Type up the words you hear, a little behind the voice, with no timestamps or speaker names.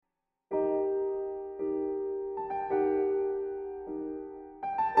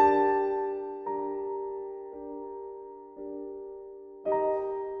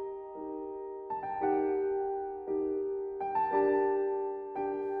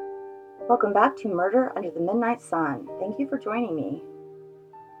Welcome back to Murder Under the Midnight Sun. Thank you for joining me.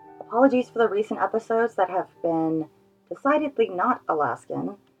 Apologies for the recent episodes that have been decidedly not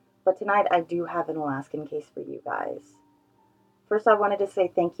Alaskan, but tonight I do have an Alaskan case for you guys. First, I wanted to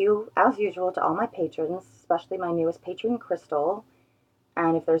say thank you, as usual, to all my patrons, especially my newest patron, Crystal,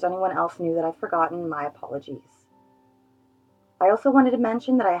 and if there's anyone else new that I've forgotten, my apologies. I also wanted to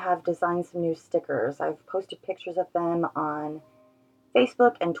mention that I have designed some new stickers. I've posted pictures of them on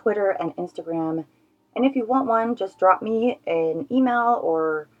Facebook and Twitter and Instagram. And if you want one, just drop me an email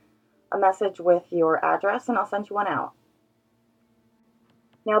or a message with your address and I'll send you one out.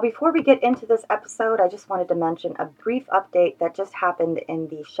 Now, before we get into this episode, I just wanted to mention a brief update that just happened in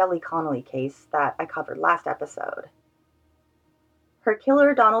the Shelley Connolly case that I covered last episode. Her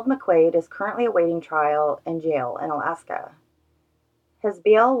killer, Donald McQuaid, is currently awaiting trial in jail in Alaska. His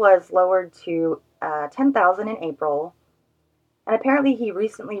bail was lowered to $10,000 in April, and apparently he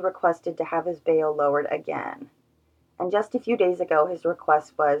recently requested to have his bail lowered again. And just a few days ago, his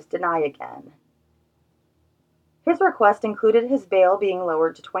request was denied again. His request included his bail being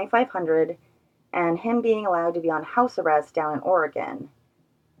lowered to $2,500 and him being allowed to be on house arrest down in Oregon.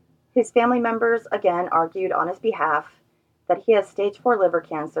 His family members again argued on his behalf that he has stage 4 liver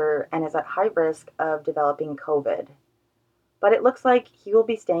cancer and is at high risk of developing COVID. But it looks like he will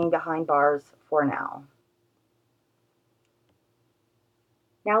be staying behind bars for now.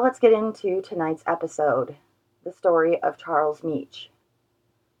 Now let's get into tonight's episode, the story of Charles Meach.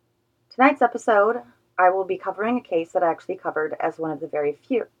 Tonight's episode, I will be covering a case that I actually covered as one of the very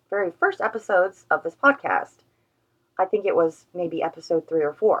first episodes of this podcast. I think it was maybe episode 3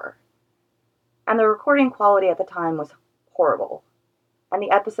 or 4. And the recording quality at the time was horrible. And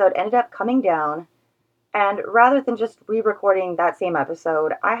the episode ended up coming down, and rather than just re-recording that same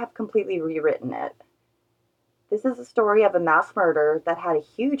episode, I have completely rewritten it. This is a story of a mass murder that had a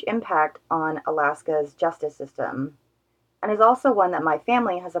huge impact on Alaska's justice system, and is also one that my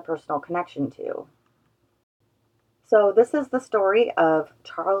family has a personal connection to. So this is the story of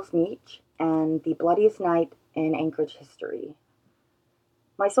Charles Meach and the bloodiest night in Anchorage history.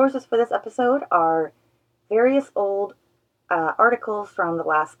 My sources for this episode are various old articles from the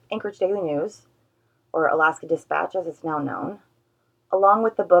last Anchorage Daily News, or Alaska Dispatch as it's now known, along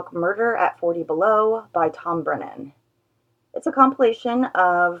with the book Murder at 40 Below by Tom Brennan. It's a compilation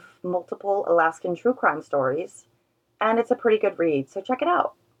of multiple Alaskan true crime stories, and it's a pretty good read, so check it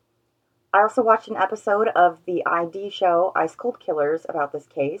out. I also watched an episode of the ID show Ice Cold Killers about this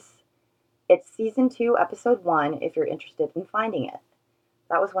case. It's season 2, episode 1, if you're interested in finding it.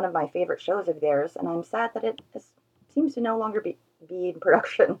 That was one of my favorite shows of theirs, and I'm sad that it seems to no longer be in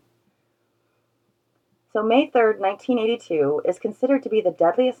production. So May 3rd, 1982 is considered to be the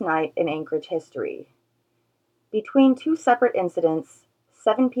deadliest night in Anchorage history. Between 2 separate incidents,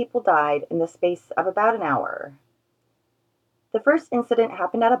 7 people died in the space of about an hour. The first incident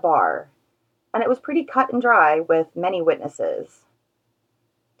happened at a bar, and it was pretty cut and dry with many witnesses.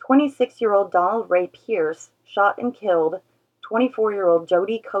 26-year-old Donald Ray Pierce shot and killed 24-year-old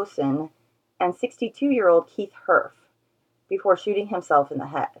Jody Cosin and 62-year-old Keith Herf before shooting himself in the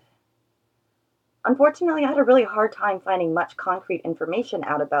head. Unfortunately, I had a really hard time finding much concrete information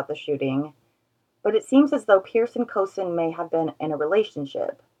out about the shooting, but it seems as though Pierce and Cosin may have been in a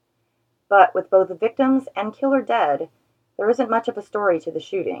relationship. But with both the victims and killer dead, there isn't much of a story to the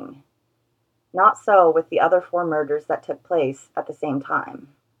shooting. Not so with the other 4 murders that took place at the same time.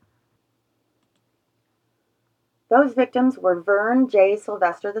 Those victims were Vern J.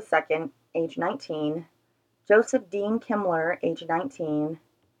 Sylvester II, age 19, Joseph Dean Kimler, age 19,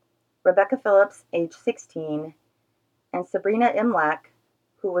 Rebecca Phillips, age 16, and Sabrina Imlach,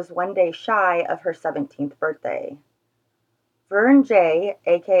 who was one day shy of her 17th birthday. Vern J.,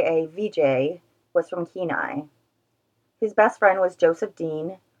 aka VJ, was from Kenai. His best friend was Joseph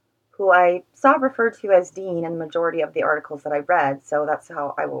Dean, who I saw referred to as Dean in the majority of the articles that I read, so that's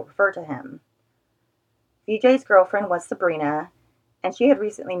how I will refer to him. VJ's girlfriend was Sabrina, and she had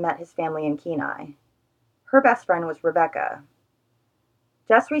recently met his family in Kenai. Her best friend was Rebecca.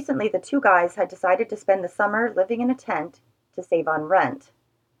 Just recently, the 2 guys had decided to spend the summer living in a tent to save on rent.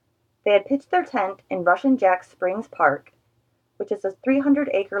 They had pitched their tent in Russian Jack Springs Park, which is a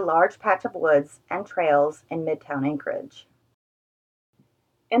 300-acre large patch of woods and trails in Midtown Anchorage.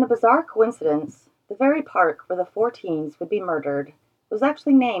 In a bizarre coincidence, the very park where the 4 teens would be murdered was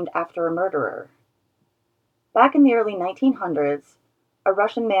actually named after a murderer. Back in the early 1900s, a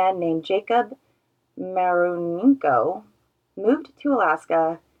Russian man named Jacob Marunenko moved to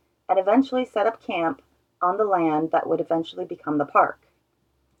Alaska and eventually set up camp on the land that would eventually become the park.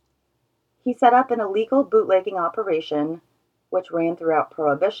 He set up an illegal bootlegging operation, which ran throughout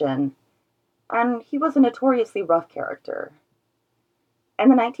Prohibition, and he was a notoriously rough character. In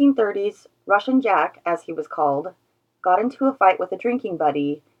the 1930s, Russian Jack, as he was called, got into a fight with a drinking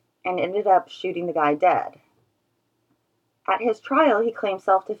buddy and ended up shooting the guy dead. At his trial, he claimed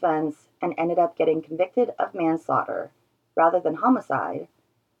self-defense and ended up getting convicted of manslaughter rather than homicide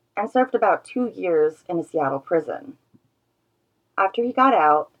and served about 2 years in a Seattle prison. After he got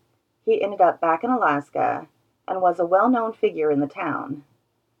out, he ended up back in Alaska and was a well-known figure in the town.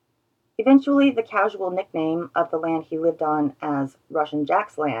 Eventually, the casual nickname of the land he lived on as Russian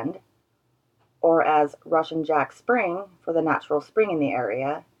Jack's Land, or as Russian Jack Spring for the natural spring in the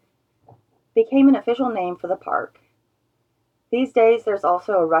area, became an official name for the park. These days, there's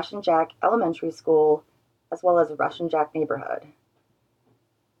also a Russian Jack Elementary School, as well as a Russian Jack neighborhood.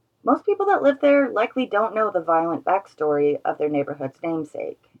 Most people that live there likely don't know the violent backstory of their neighborhood's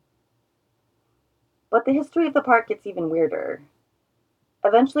namesake. But the history of the park gets even weirder.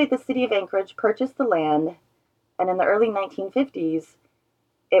 Eventually, the city of Anchorage purchased the land, and in the early 1950s,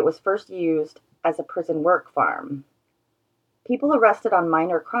 it was first used as a prison work farm. People arrested on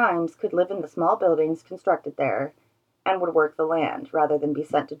minor crimes could live in the small buildings constructed there and would work the land rather than be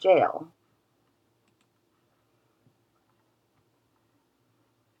sent to jail.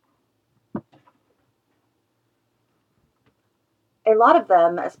 A lot of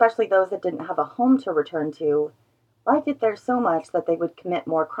them, especially those that didn't have a home to return to, liked it there so much that they would commit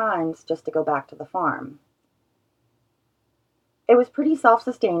more crimes just to go back to the farm. It was pretty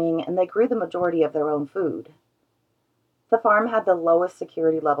self-sustaining and they grew the majority of their own food. The farm had the lowest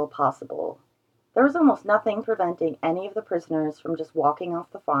security level possible. There was almost nothing preventing any of the prisoners from just walking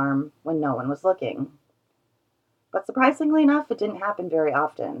off the farm when no one was looking. But surprisingly enough, it didn't happen very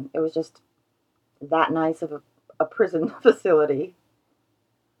often. It was just that nice of a prison facility.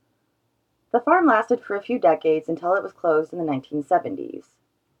 The farm lasted for a few decades until it was closed in the 1970s.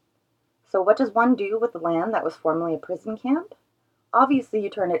 So what does one do with the land that was formerly a prison camp? Obviously, you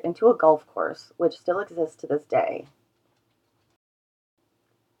turn it into a golf course, which still exists to this day.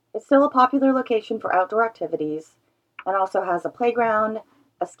 It's still a popular location for outdoor activities and also has a playground,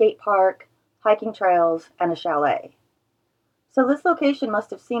 a skate park, hiking trails, and a chalet. So this location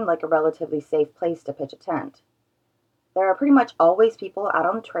must have seemed like a relatively safe place to pitch a tent. There are pretty much always people out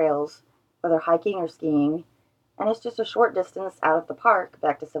on the trails, whether hiking or skiing, and it's just a short distance out of the park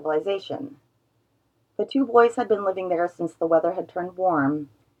back to civilization. The two boys had been living there since the weather had turned warm,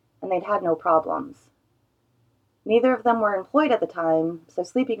 and they'd had no problems. Neither of them were employed at the time, so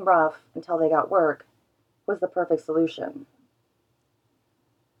sleeping rough until they got work was the perfect solution.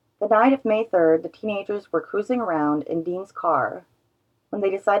 The night of May 3rd, the teenagers were cruising around in Dean's car when they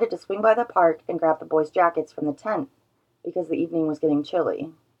decided to swing by the park and grab the boys' jackets from the tent because the evening was getting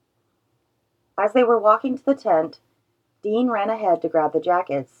chilly. As they were walking to the tent, Dean ran ahead to grab the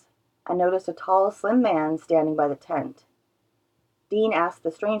jackets and noticed a tall, slim man standing by the tent. Dean asked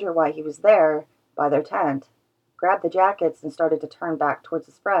the stranger why he was there, by their tent, grabbed the jackets and started to turn back towards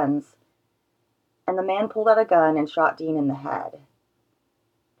his friends, and the man pulled out a gun and shot Dean in the head.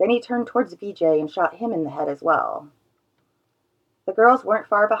 Then he turned towards VJ and shot him in the head as well. The girls weren't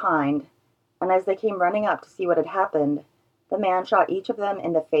far behind, and as they came running up to see what had happened, the man shot each of them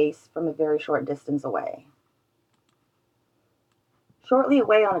in the face from a very short distance away. Shortly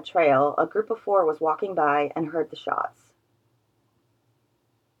away on a trail, a group of four was walking by and heard the shots.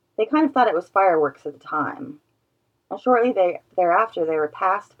 They kind of thought it was fireworks at the time, and shortly thereafter they were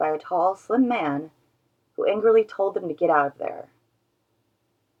passed by a tall, slim man who angrily told them to get out of there.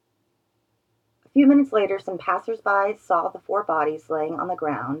 A few minutes later, some passers-by saw the four bodies laying on the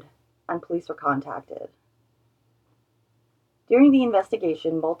ground, and police were contacted. During the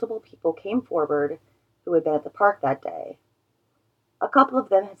investigation, multiple people came forward who had been at the park that day. A couple of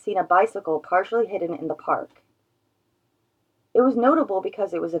them had seen a bicycle partially hidden in the park. It was notable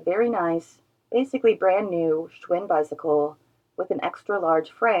because it was a very nice, basically brand new Schwinn bicycle with an extra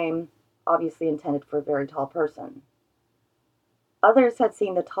large frame, obviously intended for a very tall person. Others had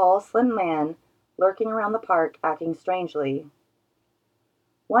seen the tall, slim man lurking around the park acting strangely.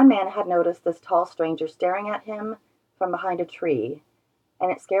 One man had noticed this tall stranger staring at him from behind a tree,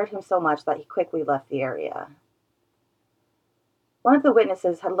 and it scared him so much that he quickly left the area. One of the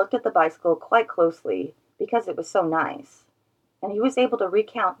witnesses had looked at the bicycle quite closely because it was so nice, and he was able to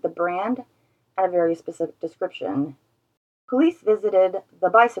recount the brand and a very specific description. Police visited the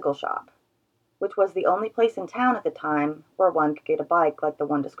bicycle shop, which was the only place in town at the time where one could get a bike like the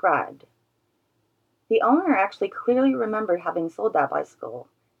one described. The owner actually clearly remembered having sold that bicycle,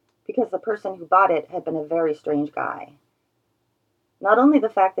 because the person who bought it had been a very strange guy. Not only the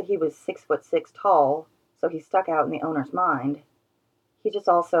fact that he was 6'6" tall, so he stuck out in the owner's mind, He just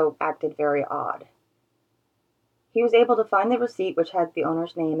also acted very odd. He was able to find the receipt which had the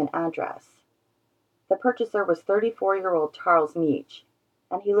owner's name and address. The purchaser was 34-year-old Charles Meach,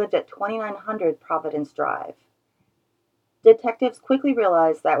 and he lived at 2900 Providence Drive. Detectives quickly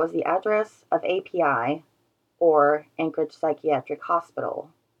realized that was the address of API, or Anchorage Psychiatric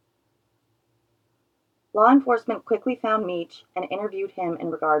Hospital. Law enforcement quickly found Meach and interviewed him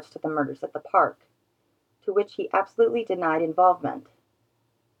in regards to the murders at the park, to which he absolutely denied involvement.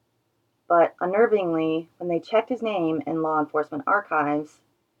 But unnervingly, when they checked his name in law enforcement archives,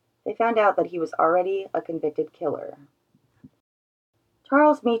 they found out that he was already a convicted killer.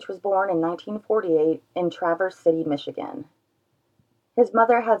 Charles Meach was born in 1948 in Traverse City, Michigan. His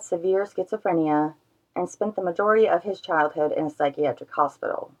mother had severe schizophrenia and spent the majority of his childhood in a psychiatric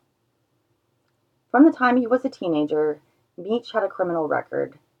hospital. From the time he was a teenager, Meach had a criminal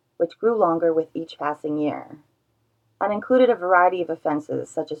record, which grew longer with each passing year, and included a variety of offenses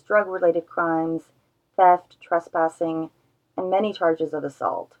such as drug-related crimes, theft, trespassing, and many charges of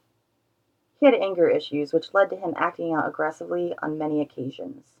assault. He had anger issues, which led to him acting out aggressively on many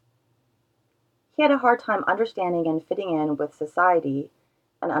occasions. He had a hard time understanding and fitting in with society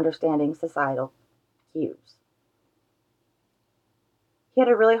and understanding societal cues. He had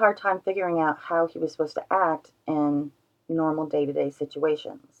a really hard time figuring out how he was supposed to act in normal day-to-day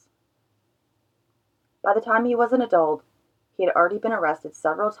situations. By the time he was an adult, he had already been arrested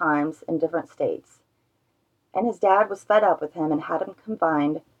several times in different states, and his dad was fed up with him and had him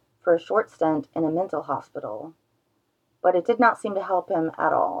confined for a short stint in a mental hospital. But it did not seem to help him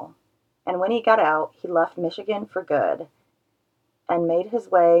at all, and when he got out, he left Michigan for good and made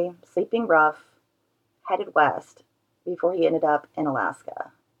his way, sleeping rough, headed west before he ended up in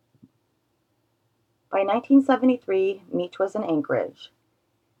Alaska. By 1973, Meach was in Anchorage,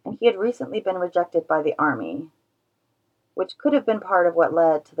 and he had recently been rejected by the Army, which could have been part of what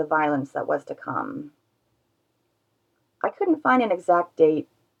led to the violence that was to come. I couldn't find an exact date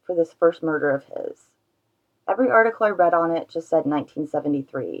for this first murder of his. Every article I read on it just said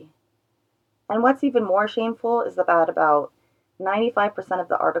 1973. And what's even more shameful is that about 95% of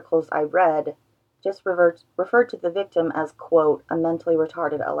the articles I read just referred to the victim as, quote, a mentally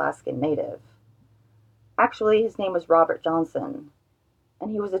retarded Alaskan native. Actually, his name was Robert Johnson,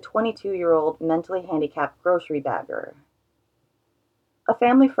 and he was a 22-year-old mentally handicapped grocery bagger. A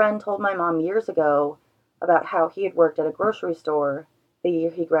family friend told my mom years ago about how he had worked at a grocery store the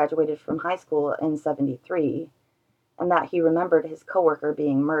year he graduated from high school in '73, and that he remembered his coworker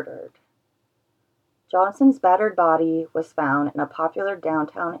being murdered. Johnson's battered body was found in a popular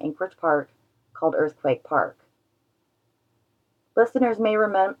downtown Anchorage park called Earthquake Park. Listeners may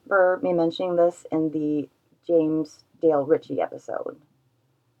remember me mentioning this in the James Dale Ritchie episode.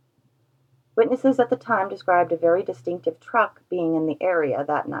 Witnesses at the time described a very distinctive truck being in the area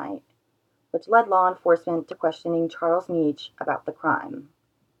that night, which led law enforcement to questioning Charles Meach about the crime.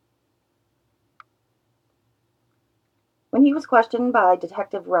 When he was questioned by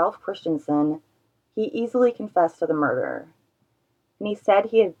Detective Ralph Christensen, he easily confessed to the murder, and he said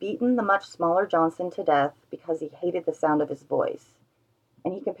he had beaten the much smaller Johnson to death because he hated the sound of his voice,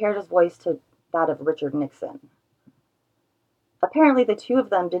 and he compared his voice to that of Richard Nixon. Apparently, the two of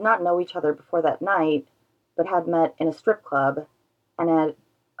them did not know each other before that night, but had met in a strip club and had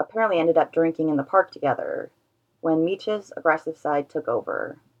apparently ended up drinking in the park together when Meach's aggressive side took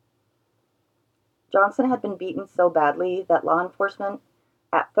over. Johnson had been beaten so badly that law enforcement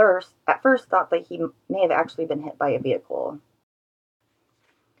at first thought that he may have actually been hit by a vehicle.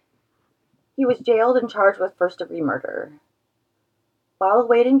 He was jailed and charged with first-degree murder. While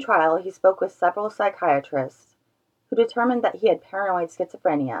awaiting trial, he spoke with several psychiatrists who determined that he had paranoid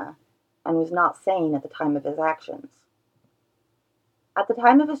schizophrenia and was not sane at the time of his actions. At the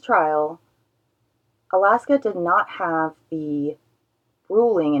time of his trial, Alaska did not have the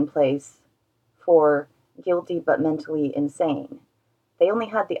ruling in place for guilty but mentally insane. They only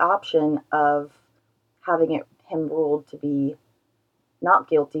had the option of having him ruled to be not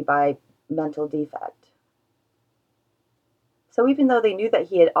guilty by mental defect. So even though they knew that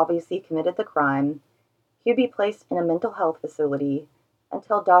he had obviously committed the crime, he would be placed in a mental health facility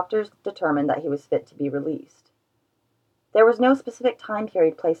until doctors determined that he was fit to be released. There was no specific time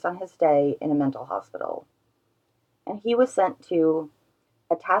period placed on his stay in a mental hospital, and he was sent to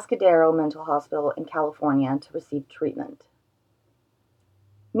Atascadero Mental Hospital in California to receive treatment.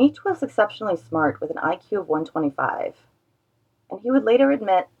 Meach was exceptionally smart with an IQ of 125, and he would later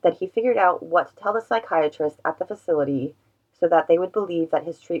admit that he figured out what to tell the psychiatrist at the facility so that they would believe that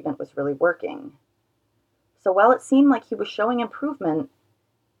his treatment was really working. So while it seemed like he was showing improvement,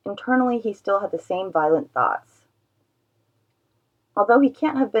 internally he still had the same violent thoughts. Although he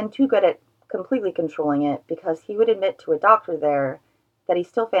can't have been too good at completely controlling it because he would admit to a doctor there that he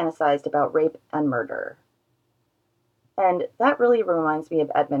still fantasized about rape and murder. And that really reminds me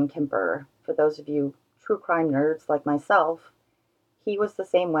of Edmund Kemper. For those of you true crime nerds like myself, he was the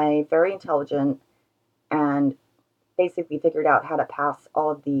same way, very intelligent, and basically figured out how to pass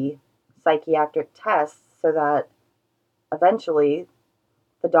all of the psychiatric tests so that eventually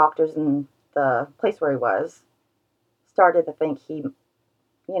the doctors in the place where he was started to think he,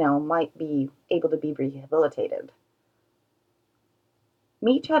 might be able to be rehabilitated.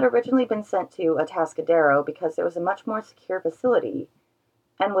 Meach had originally been sent to Atascadero because it was a much more secure facility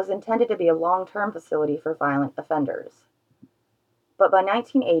and was intended to be a long term facility for violent offenders. But by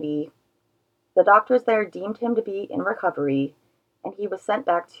 1980, the doctors there deemed him to be in recovery, and he was sent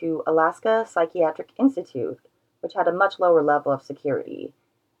back to Alaska Psychiatric Institute, which had a much lower level of security,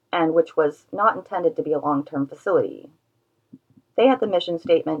 and which was not intended to be a long term facility. They had the mission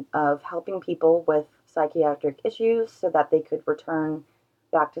statement of helping people with psychiatric issues so that they could return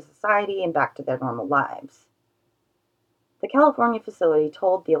back to society and back to their normal lives. The California facility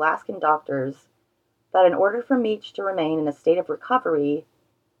told the Alaskan doctors that in order for Meach to remain in a state of recovery,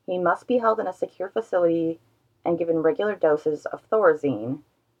 he must be held in a secure facility and given regular doses of Thorazine,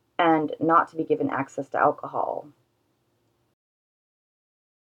 and not to be given access to alcohol.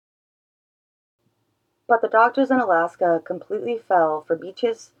 But the doctors in Alaska completely fell for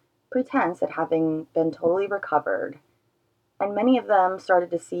Meach's pretense at having been totally recovered, and many of them started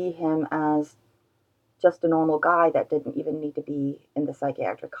to see him as just a normal guy that didn't even need to be in the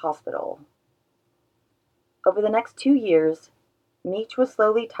psychiatric hospital. Over the next 2 years, Meach was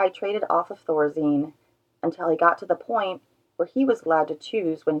slowly titrated off of Thorazine until he got to the point where he was allowed to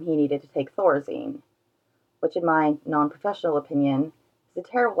choose when he needed to take Thorazine, which, in my non professional opinion, is a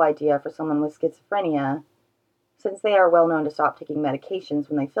terrible idea for someone with schizophrenia, since they are well known to stop taking medications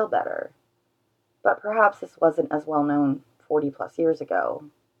when they feel better. But perhaps this wasn't as well known 40 plus years ago.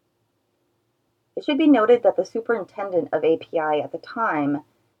 It should be noted that the superintendent of API at the time,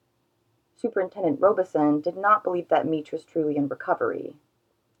 Superintendent Robeson, did not believe that Meach was truly in recovery.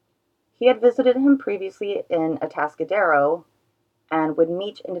 He had visited him previously in Atascadero, and when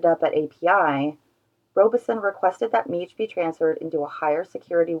Meach ended up at API, Robeson requested that Meach be transferred into a higher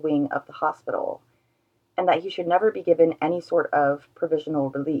security wing of the hospital, and that he should never be given any sort of provisional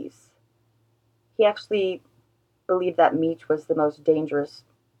release. He actually believed that Meach was the most dangerous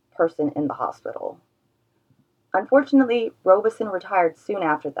person in the hospital. Unfortunately, Robeson retired soon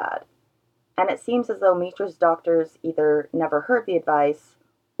after that, and it seems as though Meach's doctors either never heard the advice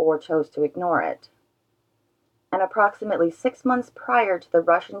or chose to ignore it. And approximately 6 months prior to the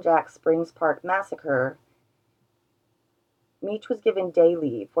Russian Jack Springs Park massacre, Meach was given day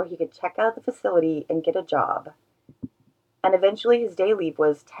leave where he could check out of the facility and get a job. And eventually his day leave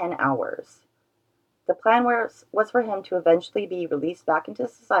was 10 hours. The plan was for him to eventually be released back into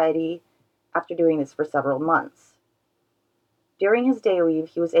society after doing this for several months. During his day leave,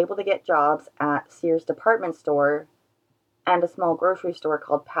 he was able to get jobs at Sears department store and a small grocery store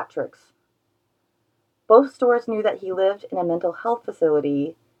called Patrick's. Both stores knew that he lived in a mental health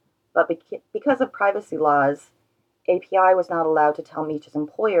facility, but because of privacy laws, API was not allowed to tell Meach's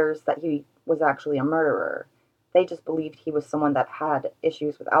employers that he was actually a murderer. They just believed he was someone that had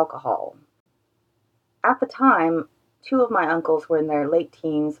issues with alcohol. At the time, two of my uncles were in their late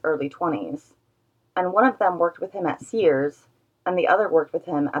teens, early 20s, and one of them worked with him at Sears, and the other worked with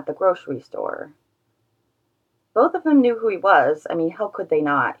him at the grocery store. Both of them knew who he was. I mean, how could they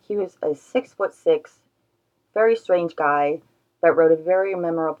not? He was a 6'6", very strange guy that rode a very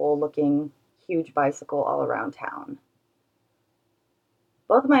memorable looking huge bicycle all around town.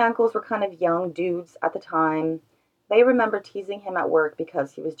 Both of my uncles were kind of young dudes at the time. They remember teasing him at work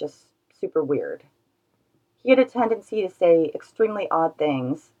because he was just super weird. He had a tendency to say extremely odd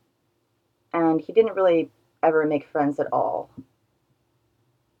things, and he didn't really ever make friends at all.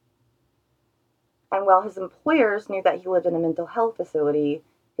 And while his employers knew that he lived in a mental health facility,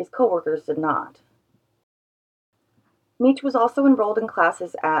 his coworkers did not. Meach was also enrolled in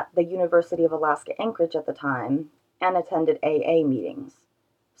classes at the University of Alaska Anchorage at the time and attended AA meetings.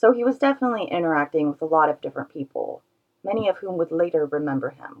 So he was definitely interacting with a lot of different people, many of whom would later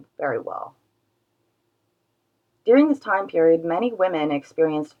remember him very well. During this time period, many women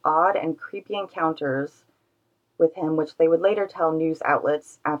experienced odd and creepy encounters with him, which they would later tell news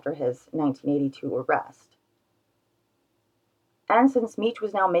outlets after his 1982 arrest. And since Meach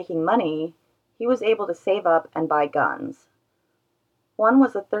was now making money, he was able to save up and buy guns. One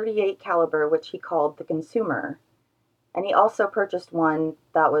was a .38 caliber, which he called the Consumer, and he also purchased one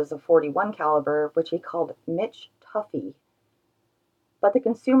that was a .41 caliber, which he called Mitch Tuffy. but the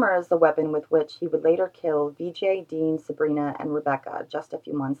consumer is the weapon with which he would later kill VJ, Dean, Sabrina, and Rebecca just a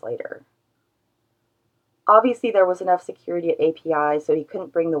few months later. Obviously, there was enough security at API so he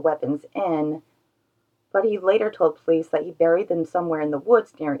couldn't bring the weapons in, but he later told police that he buried them somewhere in the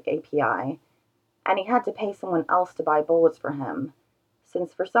woods near API, and he had to pay someone else to buy bullets for him,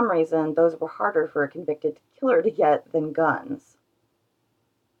 since for some reason those were harder for a convicted killer to get than guns.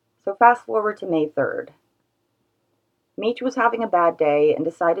 So fast forward to May 3rd. Meach was having a bad day and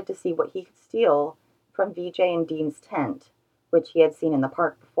decided to see what he could steal from VJ and Dean's tent, which he had seen in the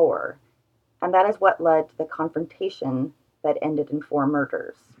park before, and that is what led to the confrontation that ended in 4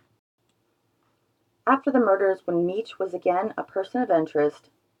 murders. After the murders, when Meach was again a person of interest,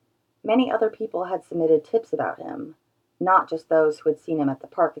 many other people had submitted tips about him, not just those who had seen him at the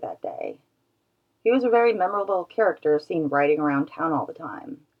park that day. He was a very memorable character seen riding around town all the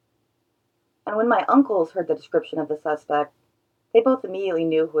time. And when my uncles heard the description of the suspect, they both immediately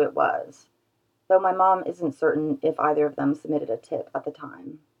knew who it was, though my mom isn't certain if either of them submitted a tip at the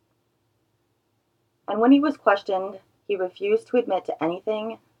time. And when he was questioned, he refused to admit to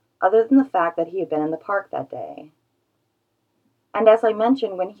anything other than the fact that he had been in the park that day. And as I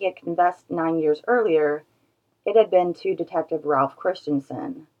mentioned, when he had confessed 9 years earlier, it had been to Detective Ralph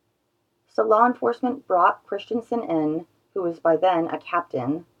Christensen. So law enforcement brought Christensen in, who was by then a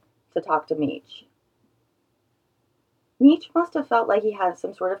captain, to talk to Meach. Meach must have felt like he had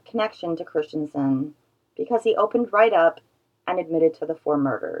some sort of connection to Christensen, because he opened right up and admitted to the 4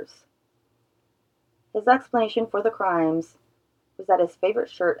 murders. His explanation for the crimes was that his favorite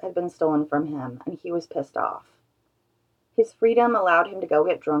shirt had been stolen from him, and he was pissed off. His freedom allowed him to go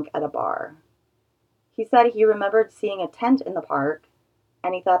get drunk at a bar. He said he remembered seeing a tent in the park,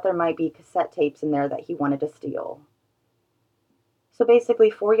 and he thought there might be cassette tapes in there that he wanted to steal. So basically,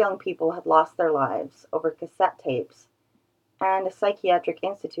 4 young people had lost their lives over cassette tapes, and a psychiatric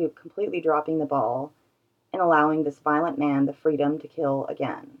institute completely dropping the ball and allowing this violent man the freedom to kill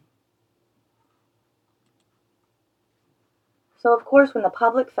again. So of course, when the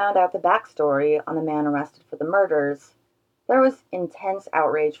public found out the backstory on the man arrested for the murders, there was intense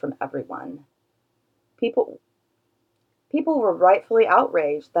outrage from everyone. People were rightfully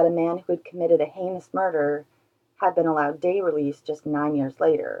outraged that a man who had committed a heinous murder had been allowed day release just 9 years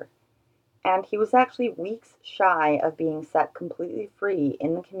later, and he was actually weeks shy of being set completely free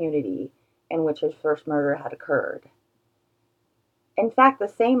in the community in which his first murder had occurred. In fact, the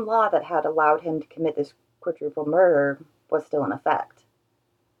same law that had allowed him to commit this quadruple murder was still in effect.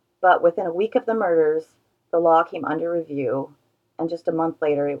 But within a week of the murders, the law came under review, and just a month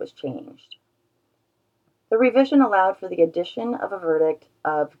later it was changed. The revision allowed for the addition of a verdict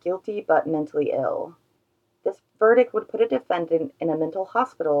of guilty but mentally ill. This verdict would put a defendant in a mental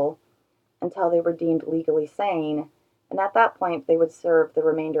hospital until they were deemed legally sane, and at that point they would serve the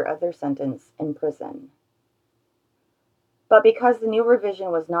remainder of their sentence in prison. But because the new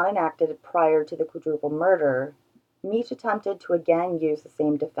revision was not enacted prior to the quadruple murder, Meach attempted to again use the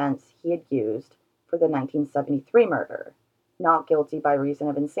same defense he had used for the 1973 murder, not guilty by reason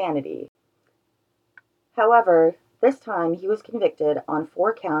of insanity. However, this time he was convicted on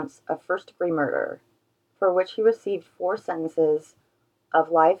 4 counts of first-degree murder, for which he received 4 sentences of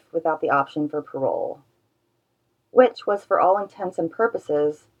life without the option for parole, which was for all intents and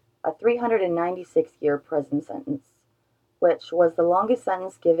purposes a 396-year prison sentence, which was the longest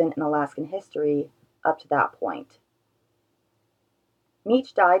sentence given in Alaskan history up to that point.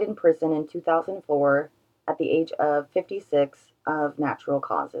 Meach died in prison in 2004 at the age of 56 of natural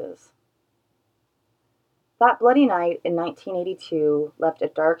causes. That bloody night in 1982 left a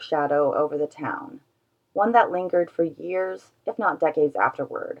dark shadow over the town, one that lingered for years, if not decades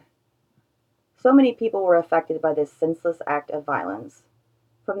afterward. So many people were affected by this senseless act of violence,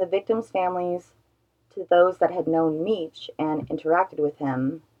 from the victims' families to those that had known Meach and interacted with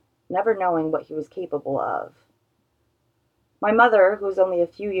him, never knowing what he was capable of. My mother, who was only a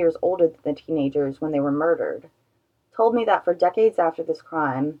few years older than the teenagers when they were murdered, told me that for decades after this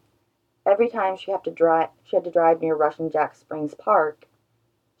crime, every time she had to drive near Russian Jack Springs Park,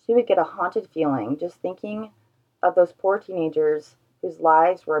 she would get a haunted feeling just thinking of those poor teenagers whose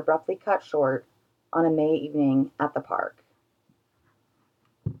lives were abruptly cut short on a May evening at the park.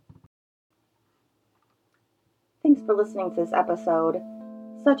 Thanks for listening to this episode.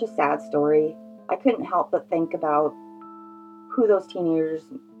 Such a sad story. I couldn't help but think about who those teenagers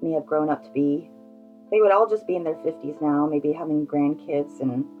may have grown up to be. They would all just be in their 50s now, maybe having grandkids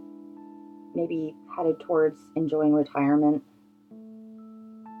and maybe headed towards enjoying retirement.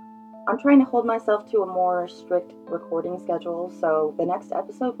 I'm trying to hold myself to a more strict recording schedule, so the next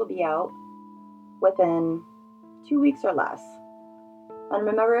episode will be out within 2 weeks or less. And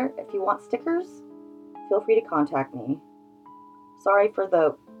remember, if you want stickers, feel free to contact me. Sorry for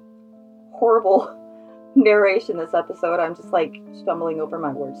the horrible narration this episode. I'm just like stumbling over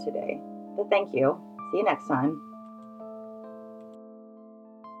my words today. But thank you. See you next time.